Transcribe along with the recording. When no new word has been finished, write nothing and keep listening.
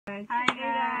Hey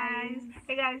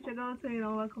guys,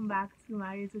 welcome back to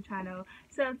my YouTube channel.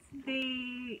 So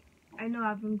today, I know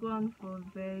I've been gone for a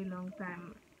very long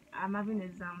time. I'm having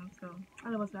exams, so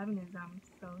all of us are having exams.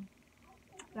 So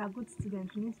we are good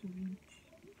students. We need to read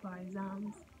for our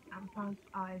exams and pass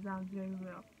our exams very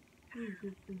well. We're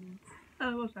good students.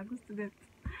 All of us are good students.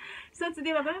 So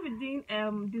today we're going to be doing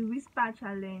the whisper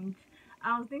challenge.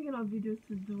 I was thinking of videos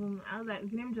to do. I was like,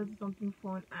 okay, let me just do something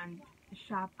fun and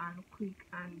sharp and quick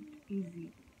and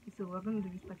easy. So we're going to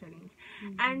do whisper challenge.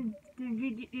 And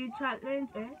the challenge,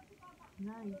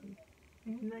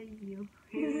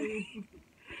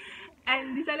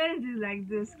 and the challenge is like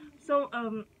this. So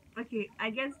okay, I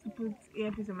get to put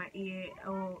earpiece in my ear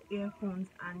or earphones,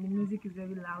 and the music is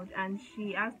very loud, and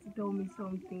she has to tell me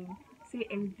something, say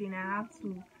anything. I have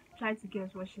to try to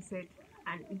guess what she said,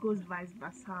 and it goes vice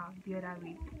versa the other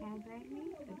way.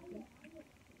 Okay.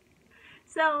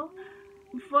 So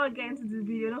before I get into the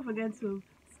video, don't forget to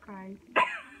subscribe.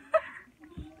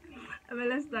 I mean,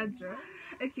 let's start, Joe.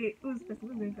 Okay, who's first?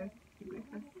 Who's going first? You go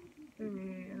first. I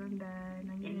don't die.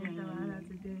 I'm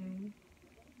today.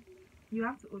 You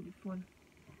have to hold the phone.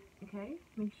 Okay?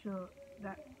 Make sure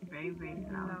that Very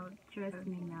loud. Trust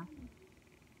me now.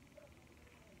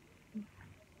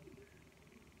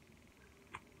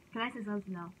 Can I say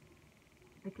something now?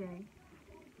 Okay.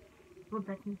 What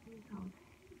button is it on?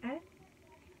 Okay.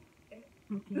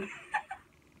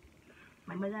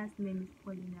 My mother's name is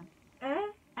Paulina.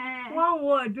 One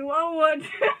word.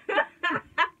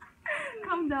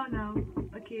 Calm down now.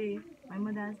 Okay. My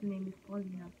mother's name is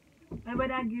Paulina. My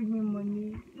brother give me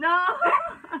money. No!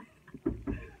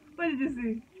 What did you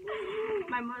say?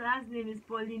 My mother's name is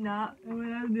Paulina. My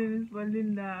mother's name is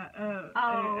Paulina.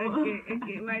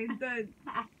 Okay, my turn.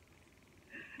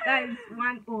 That is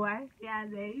 1-0, right? Yeah,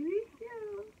 baby.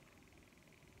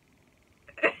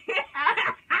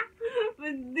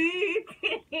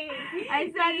 I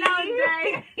said loud,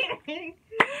 right?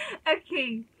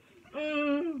 Okay.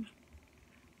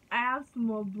 I have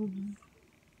small boobs.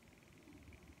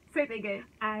 Say it again.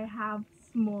 I have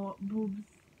small boobs.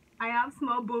 I have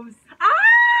small boobs.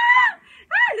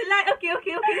 Okay.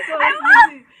 So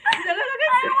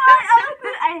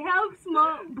I have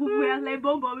small boobs. Like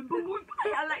boom.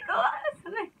 I'm like, oh,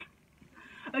 like.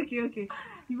 Okay.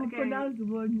 You will Okay. pronounce the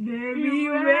word very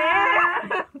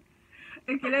well.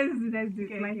 Okay, let's do it.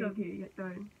 Okay, My turn. okay, your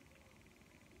turn.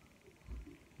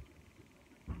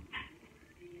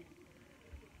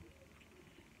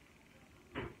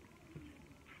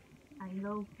 I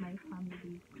love my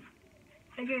family.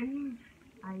 Again,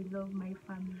 I love my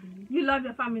family. you love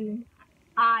your family.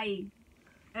 I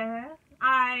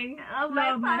I love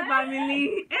my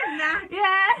family. yeah.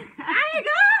 I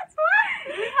got one.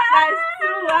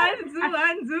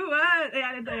 That's 2-1.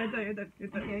 Yeah, your turn.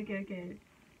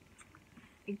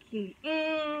 Okay. Okay.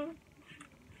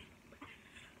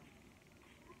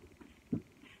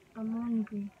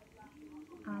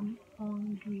 I'm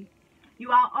hungry. You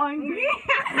are hungry.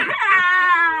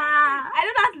 I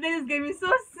don't know how to play this game. It's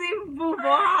so simple,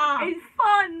 but It's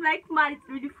fun, like mad. It's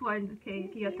really fun. Okay,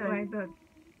 your turn. my turn.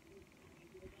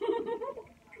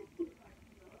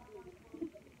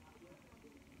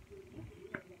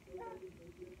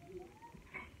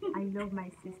 I love my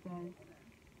sisters.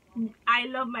 I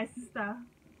love my sister.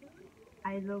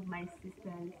 I love my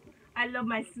sisters. I love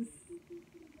my sis.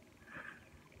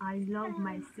 I love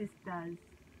my sisters.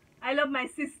 I love my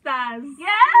sisters. Yeah.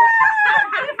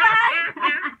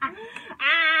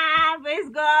 Praise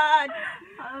God.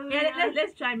 Oh, Yeah,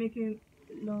 let's try making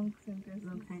long sentences.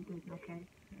 Long sentence. Okay.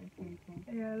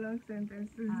 Yeah, long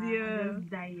sentences. I Yeah. just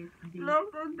die yesterday.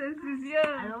 Long sentences. I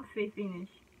Yeah. don't feel finish.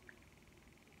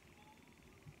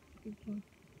 Okay.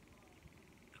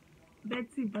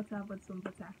 Betty butter, but some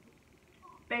butter.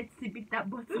 Betsy bitter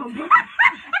bottom.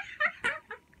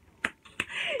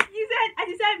 You said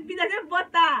bitter. I said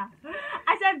butter.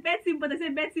 I said Betty, but I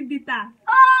said Betty bitter.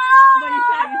 But you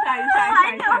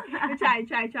try.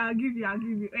 I'll give you.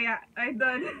 Oh, yeah, I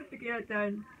done. Okay, your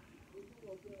turn.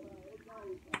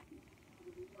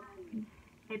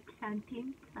 A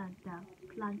plantain planter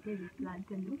planted the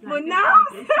plantain. For now.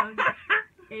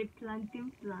 A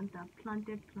plantain planter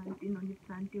planted plantain on the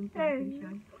plantain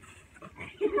plantation.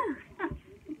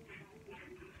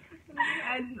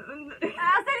 I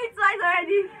said it twice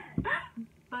already.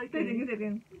 Okay. Say it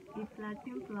again. The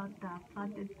plantain planter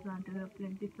planted plantain on the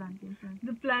plantain plantation.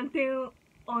 The plantain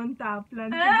on top.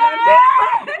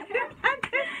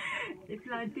 The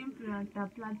plantain planter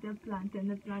planted plantain on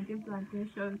the plantain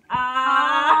plantation.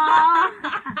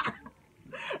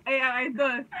 Yeah, I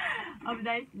done. Of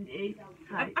that 8.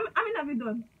 I mean, have you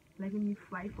done? Like only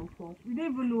 5 or 4. You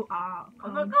don't even know. Oh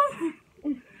my God.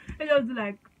 just do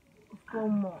like 4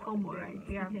 more. 4 more, right?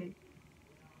 Yeah. Okay.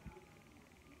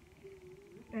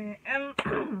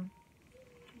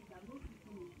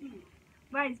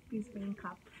 Why is peace wearing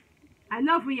cap? I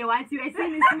know for you what you were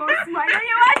saying is small. I know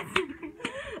you want.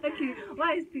 Okay,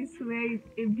 why is peace wearing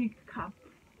a big cap?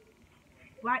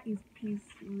 Why is peace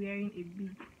wearing a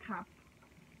big cap?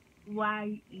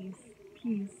 Why is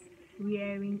peace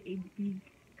wearing a big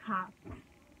cap?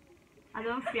 I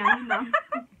don't fear you now.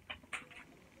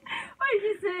 What did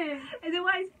you say? I said,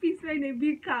 why is peace wearing a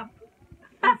big cap?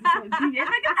 No,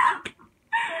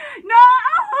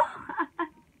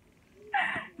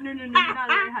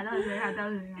 that was very hard.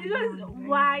 It's just,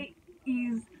 why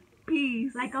is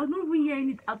peace? Like, I was not even hearing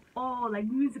it at all. Like,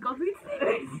 music of it.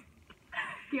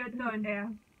 Your turn. Yeah.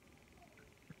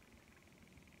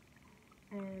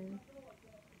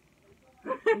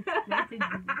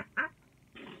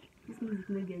 This music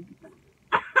no get it.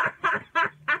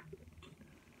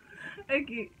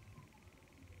 Okay.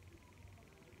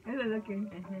 Is it okay?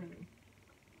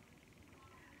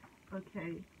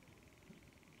 Okay.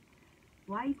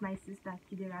 Why is my sister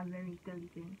Chidera very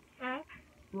intelligent?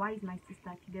 Why is my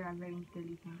sister Chidera very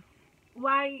intelligent?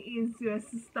 Why is your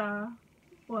sister?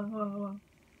 What?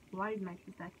 Why is my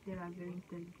sister Chidera very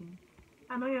intelligent?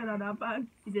 I know you're not that bad.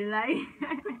 It's a lie.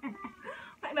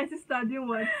 Why my sister doing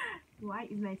what? Why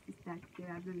is my sister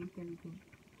Chidera very intelligent?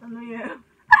 I know you.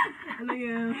 I know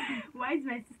you. Why is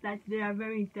my sister Chidera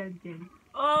very intelligent?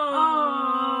 Oh,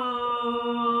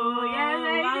 yes,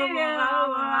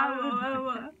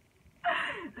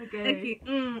 Okay.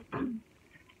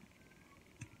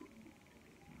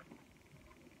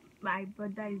 My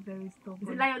brother is very stubborn. Is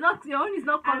it like your own is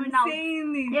not coming out? I'm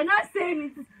saying it. You're not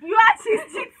saying it. You are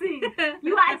cheating.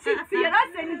 You are cheating. You're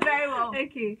not saying it very well.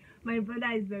 Okay, my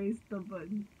brother is very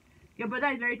stubborn. Your brother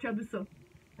is very troublesome.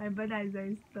 My brother is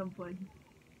very stubborn.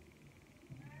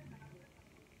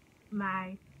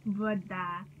 My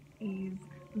brother is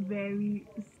very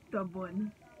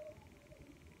stubborn.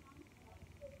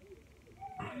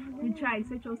 You try,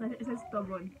 say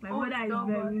stubborn. My brother is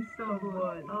very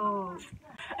stubborn. Oh.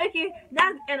 Okay,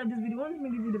 that's the end of this video. I want to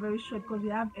make this video very short because we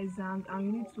have exams and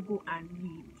you need to go and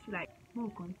read. Like, We'll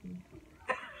continue.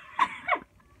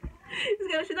 this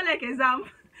girl, she don't like exam.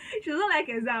 She doesn't like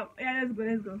exam. Yeah,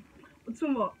 let's go. 2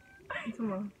 more.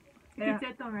 Yeah. It's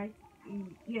your turn, right?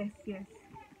 Yes.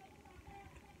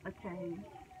 Okay.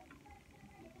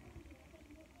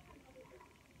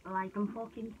 Like I'm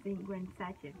fucking single and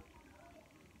searching.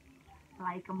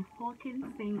 Like I'm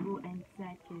fucking single and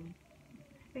searching.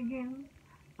 Again.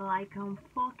 Like I'm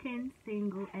fucking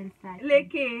single and searching.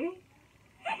 Leke.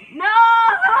 No!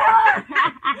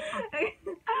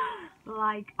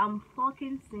 Like I'm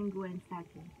fucking single and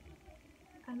searching.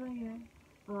 I know, yeah.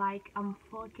 Like I'm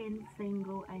fucking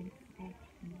single and searching.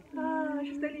 Oh,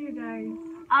 she's telling you guys.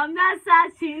 I'm not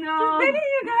searching, no. She's telling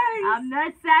you guys. I'm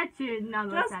not searching. No, I'm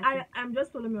not Just searching. I'm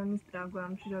just following me on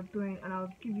Instagram. She's just doing, and I'll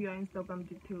give you your Instagram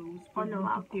details. Oh, no,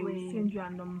 Facebook details, send you a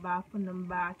number, phone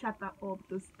number, chat her up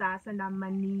to start, send her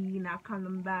money, in her account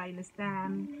number, you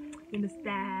understand? Just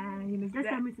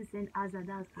tell me to send Azza,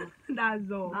 that's all.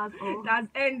 That's all. That's all. That's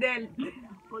ended.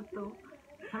 Photo.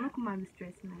 I'm not going to be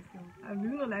stressing myself. I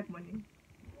really don't like money.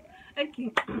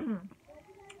 Okay.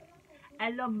 I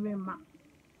love Rema.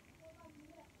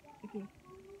 Okay.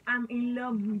 I'm in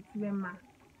love with Rema.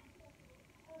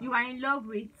 You are in love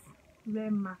with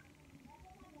Rema.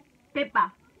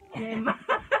 Pepper. Rema.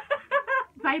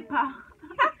 Viper.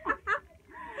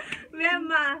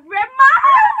 Rema.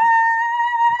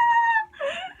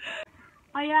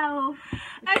 Oh yeah.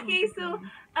 Okay, so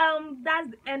that's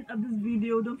the end of this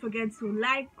video. Don't forget to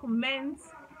like, comment.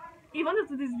 If you want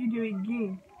to do this video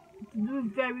again, to do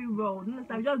very well. You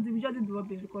understand? We just did the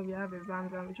rubbish because we have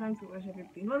exams and we're trying to rush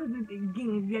everything. You want to do it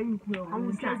again very well. I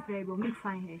will dress very well. Make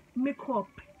fine hair. Makeup.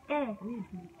 I need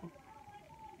makeup.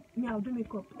 Yeah, I'll do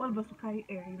makeup. All of us will carry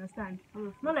hair, you understand?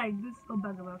 Not like this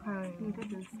bag of our carrying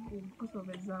because of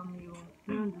exam, you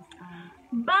understand.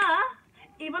 But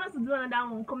if you want us to do another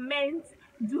one, comment,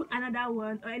 do another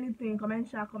one or anything,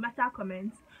 comment.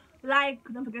 Like,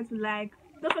 don't forget to like.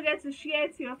 Don't forget to share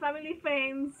to your family,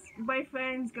 friends,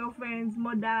 boyfriends, girlfriends,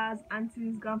 mothers,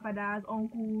 aunties, grandfathers,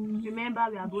 uncles. Remember,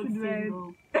 we are both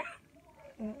single.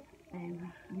 We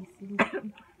single.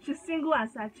 She's single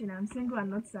and searching. I'm single and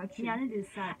not searching. Yeah, I need to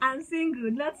search. I'm single,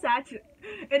 not searching.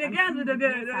 And the girls with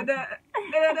the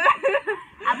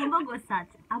I'm not going to search.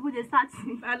 I will just search.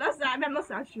 I'm not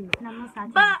searching. I'm not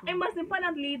searching. But most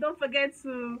importantly, don't forget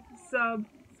to subscribe.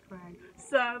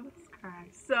 That's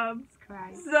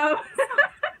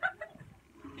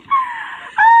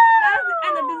the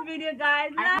end of this video,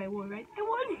 guys. I won, right? I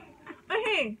won.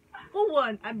 Okay. Who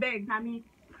won? I beg. Nami,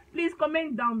 Please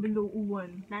comment down below who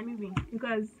won. Nami win.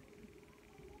 Because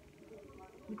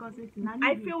It's Nami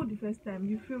I win. failed the first time.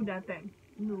 You failed that time.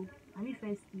 No, Nami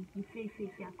first win. You fail,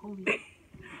 I come win.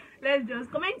 Let's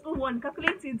just comment who won.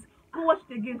 Calculate it. Who watched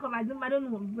the game? Come, I don't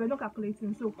know. We're not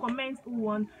calculating. So comment who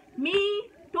won. Me,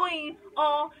 Toyin,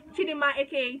 or Chidima,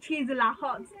 aka Chizila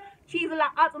Hot. Chizila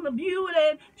Hot on the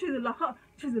building. Chizila Hot.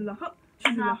 Chizila Hot.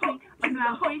 Chizila Hot.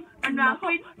 Chizila Hot. Chizila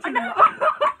Hot. Chizila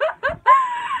Hot.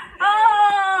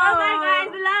 Oh, bye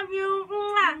guys. We love you.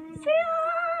 Mwah. See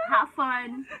ya. Have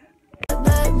fun.